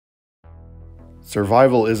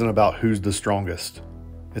Survival isn't about who's the strongest.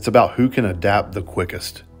 It's about who can adapt the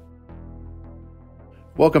quickest.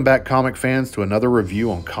 Welcome back, comic fans, to another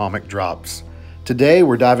review on Comic Drops. Today,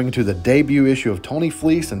 we're diving into the debut issue of Tony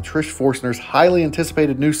Fleece and Trish Forstner's highly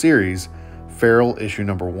anticipated new series, Feral issue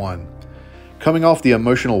number 1. Coming off the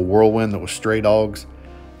emotional whirlwind that was Stray Dogs,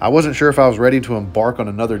 I wasn't sure if I was ready to embark on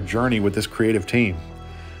another journey with this creative team.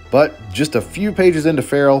 But just a few pages into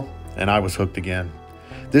Feral, and I was hooked again.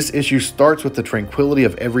 This issue starts with the tranquility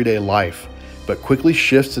of everyday life, but quickly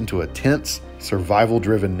shifts into a tense,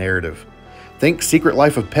 survival-driven narrative. Think Secret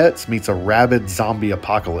Life of Pets meets a rabid zombie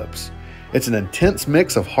apocalypse. It's an intense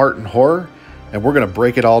mix of heart and horror, and we're going to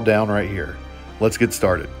break it all down right here. Let's get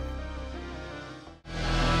started.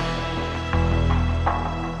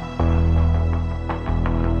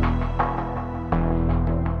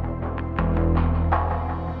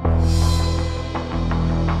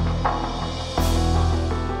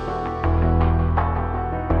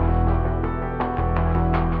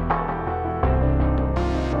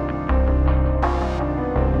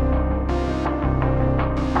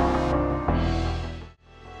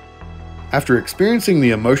 After experiencing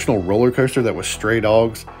the emotional roller coaster that was Stray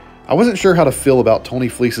Dogs, I wasn't sure how to feel about Tony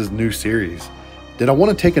Fleece's new series. Did I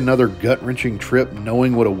want to take another gut-wrenching trip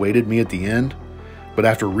knowing what awaited me at the end? But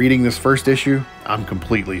after reading this first issue, I'm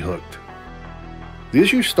completely hooked. The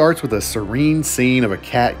issue starts with a serene scene of a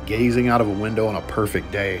cat gazing out of a window on a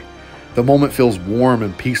perfect day. The moment feels warm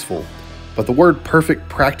and peaceful, but the word perfect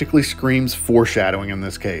practically screams foreshadowing in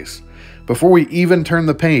this case. Before we even turn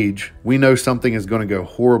the page, we know something is going to go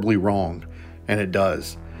horribly wrong, and it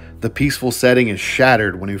does. The peaceful setting is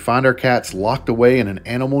shattered when we find our cats locked away in an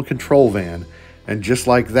animal control van, and just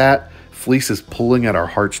like that, Fleece is pulling at our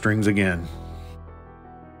heartstrings again.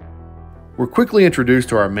 We're quickly introduced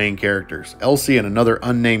to our main characters, Elsie and another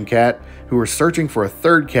unnamed cat, who are searching for a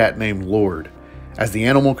third cat named Lord. As the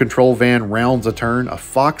animal control van rounds a turn, a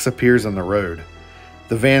fox appears on the road.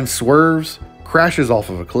 The van swerves, crashes off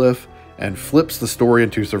of a cliff, and flips the story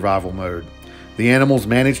into survival mode. The animals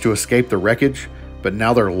manage to escape the wreckage, but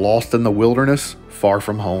now they're lost in the wilderness, far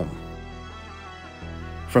from home.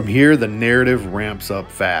 From here, the narrative ramps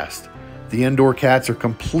up fast. The indoor cats are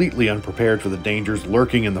completely unprepared for the dangers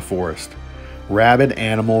lurking in the forest. Rabid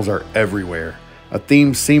animals are everywhere, a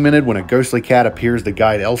theme cemented when a ghostly cat appears to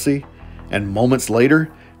guide Elsie, and moments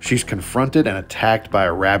later, she's confronted and attacked by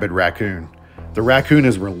a rabid raccoon. The raccoon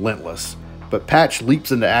is relentless, but Patch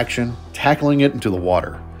leaps into action, tackling it into the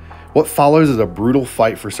water. What follows is a brutal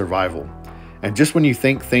fight for survival. And just when you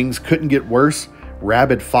think things couldn't get worse,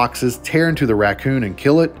 rabid foxes tear into the raccoon and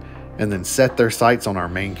kill it, and then set their sights on our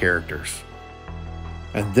main characters.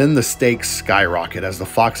 And then the stakes skyrocket as the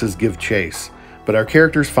foxes give chase, but our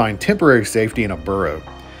characters find temporary safety in a burrow.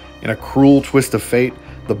 In a cruel twist of fate,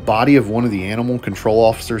 the body of one of the animal control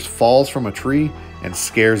officers falls from a tree and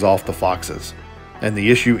scares off the foxes. And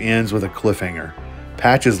the issue ends with a cliffhanger.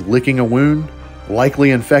 Patch is licking a wound,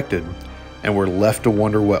 likely infected, and we're left to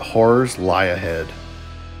wonder what horrors lie ahead.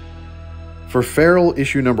 For Feral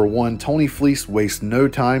issue number 1, Tony Fleece wastes no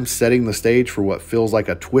time setting the stage for what feels like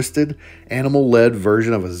a twisted, animal-led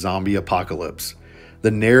version of a zombie apocalypse.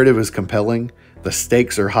 The narrative is compelling, the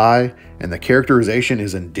stakes are high, and the characterization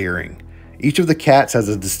is endearing. Each of the cats has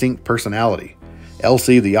a distinct personality.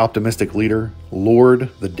 Elsie, the optimistic leader, Lord,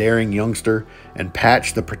 the daring youngster, and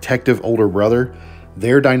Patch, the protective older brother,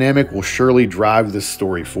 their dynamic will surely drive this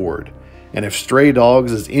story forward. And if Stray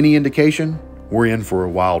Dogs is any indication, we're in for a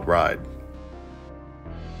wild ride.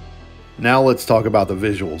 Now let's talk about the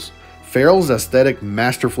visuals. Feral's aesthetic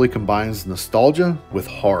masterfully combines nostalgia with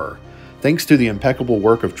horror, thanks to the impeccable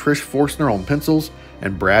work of Trish Forstner on pencils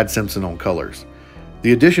and Brad Simpson on colors.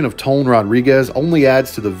 The addition of Tone Rodriguez only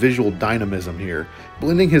adds to the visual dynamism here,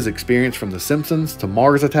 blending his experience from The Simpsons to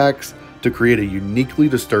Mars Attacks to create a uniquely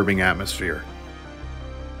disturbing atmosphere.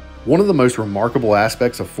 One of the most remarkable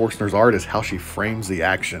aspects of Forstner's art is how she frames the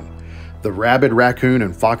action. The rabid raccoon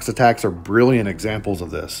and fox attacks are brilliant examples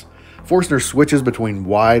of this. Forstner switches between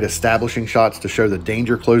wide, establishing shots to show the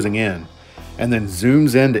danger closing in, and then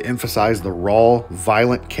zooms in to emphasize the raw,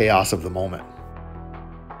 violent chaos of the moment.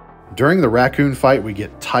 During the raccoon fight, we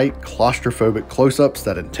get tight, claustrophobic close-ups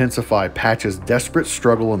that intensify Patch's desperate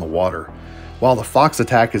struggle in the water, while the fox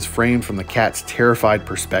attack is framed from the cat's terrified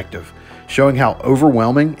perspective, showing how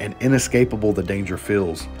overwhelming and inescapable the danger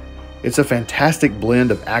feels. It's a fantastic blend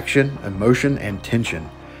of action, emotion, and tension,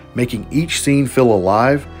 making each scene feel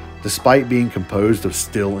alive despite being composed of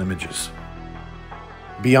still images.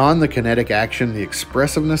 Beyond the kinetic action, the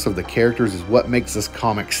expressiveness of the characters is what makes this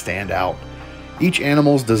comic stand out. Each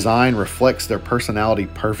animal's design reflects their personality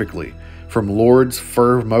perfectly, From Lord's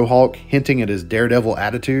fur mohawk hinting at his daredevil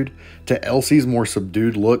attitude, to Elsie's more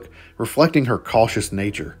subdued look reflecting her cautious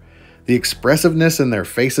nature. The expressiveness in their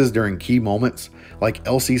faces during key moments, like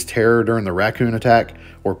Elsie's terror during the raccoon attack,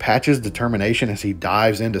 or Patch's determination as he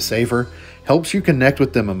dives in to save her, helps you connect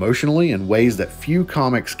with them emotionally in ways that few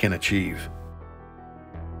comics can achieve.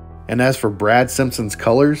 And as for Brad Simpson's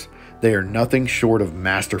colors, they are nothing short of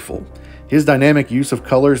masterful. His dynamic use of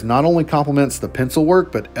colors not only complements the pencil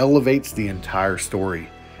work, but elevates the entire story.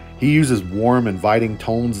 He uses warm, inviting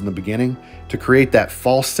tones in the beginning to create that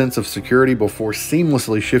false sense of security before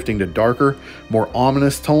seamlessly shifting to darker, more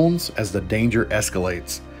ominous tones as the danger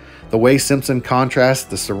escalates. The way Simpson contrasts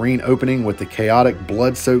the serene opening with the chaotic,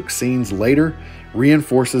 blood-soaked scenes later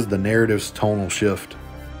reinforces the narrative's tonal shift.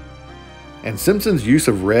 And Simpson's use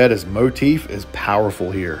of red as motif is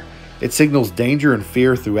powerful here. It signals danger and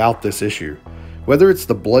fear throughout this issue. Whether it's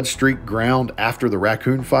the blood-streaked ground after the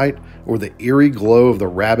raccoon fight, or the eerie glow of the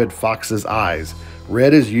rabid fox's eyes,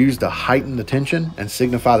 red is used to heighten the tension and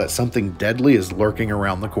signify that something deadly is lurking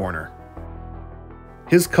around the corner.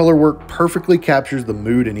 His color work perfectly captures the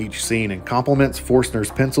mood in each scene and complements Forstner's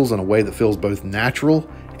pencils in a way that feels both natural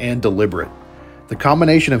and deliberate. The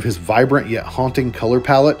combination of his vibrant yet haunting color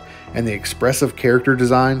palette and the expressive character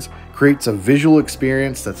designs creates a visual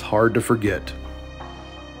experience that's hard to forget.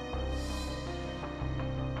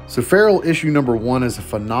 So Feral issue number 1 is a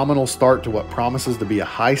phenomenal start to what promises to be a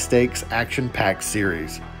high-stakes, action-packed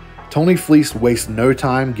series. Tony Fleece wastes no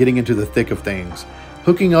time getting into the thick of things,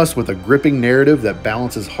 hooking us with a gripping narrative that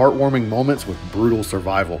balances heartwarming moments with brutal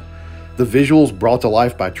survival. The visuals brought to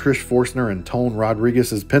life by Trish Forstner and Tone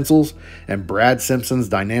Rodriguez's pencils and Brad Simpson's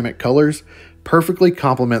dynamic colors perfectly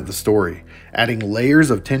complement the story, adding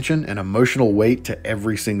layers of tension and emotional weight to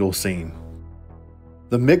every single scene.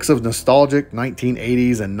 The mix of nostalgic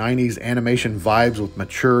 1980s and 90s animation vibes with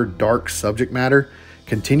mature, dark subject matter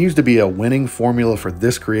continues to be a winning formula for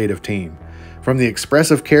this creative team. From the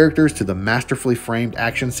expressive characters to the masterfully framed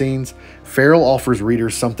action scenes, Feral offers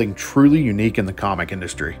readers something truly unique in the comic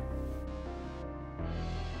industry.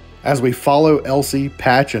 As we follow Elsie,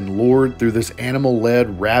 Patch, and Lord through this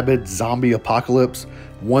animal-led, rabid zombie apocalypse,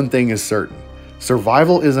 one thing is certain.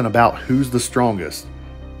 Survival isn't about who's the strongest.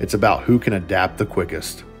 It's about who can adapt the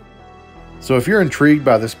quickest. So if you're intrigued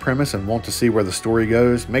by this premise and want to see where the story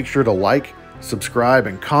goes, make sure to like, subscribe,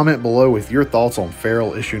 and comment below with your thoughts on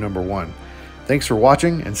Feral issue number 1. Thanks for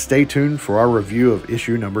watching, and stay tuned for our review of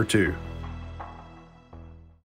issue number 2.